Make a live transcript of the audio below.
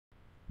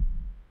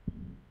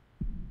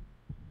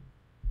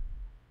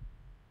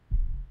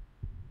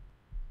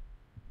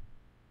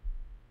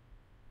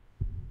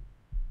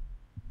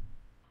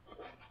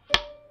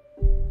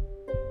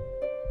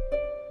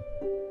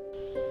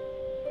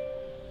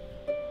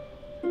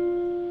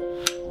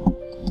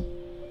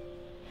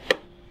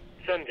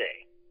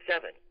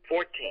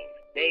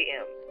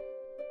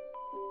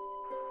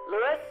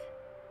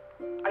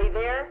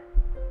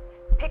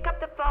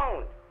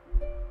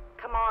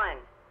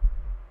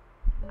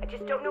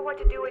know what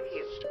to do with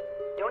you.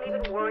 Don't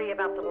even worry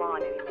about the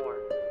lawn anymore.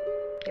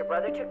 Your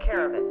brother took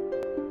care of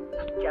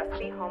it. Just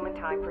be home in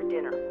time for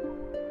dinner.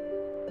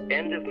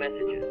 End of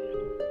messages.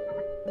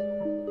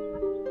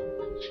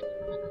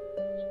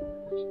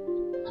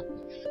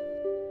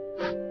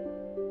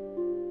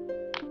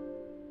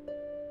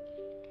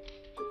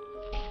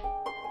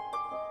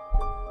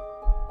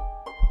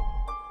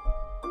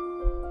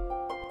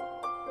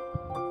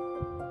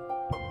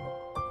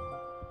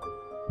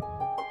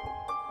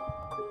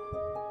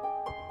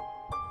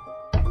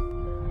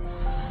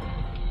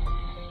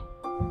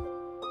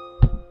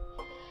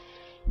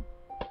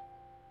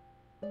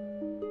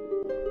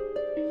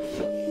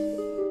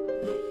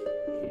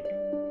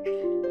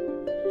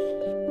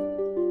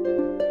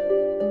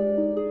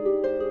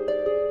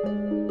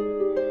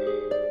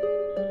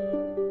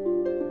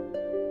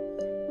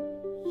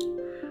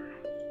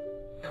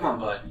 Come on,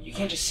 bud. You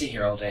can't just sit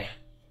here all day.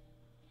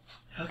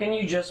 How can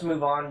you just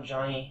move on,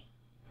 Johnny?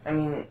 I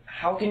mean,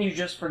 how can you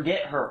just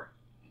forget her?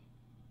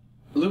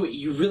 Louie,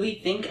 you really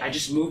think I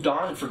just moved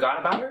on and forgot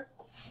about her?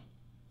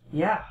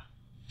 Yeah.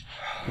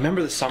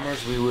 Remember the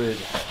summers we would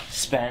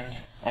spend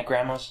at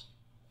Grandma's?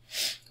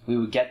 We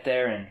would get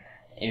there and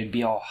it would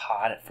be all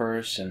hot at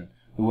first and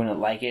we wouldn't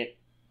like it.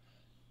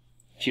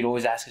 She'd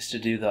always ask us to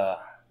do the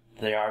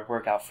yard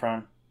work out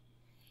front.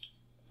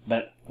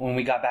 But when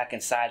we got back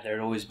inside, there'd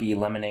always be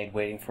lemonade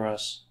waiting for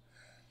us.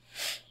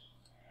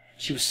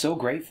 She was so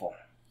grateful.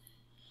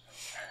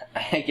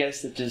 I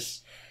guess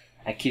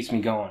that keeps me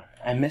going.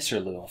 I miss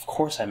her, Lou. Of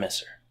course I miss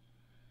her.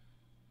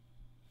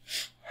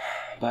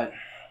 But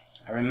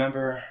I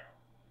remember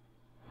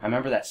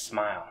that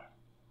smile.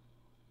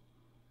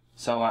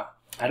 So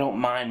I don't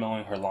mind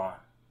mowing her lawn.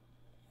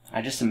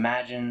 I just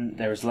imagine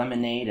there was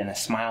lemonade and a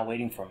smile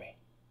waiting for me.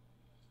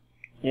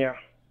 Yeah.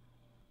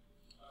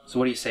 So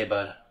what do you say,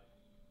 bud?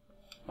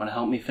 Want to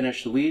help me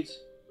finish the weeds?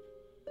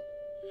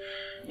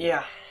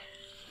 Yeah.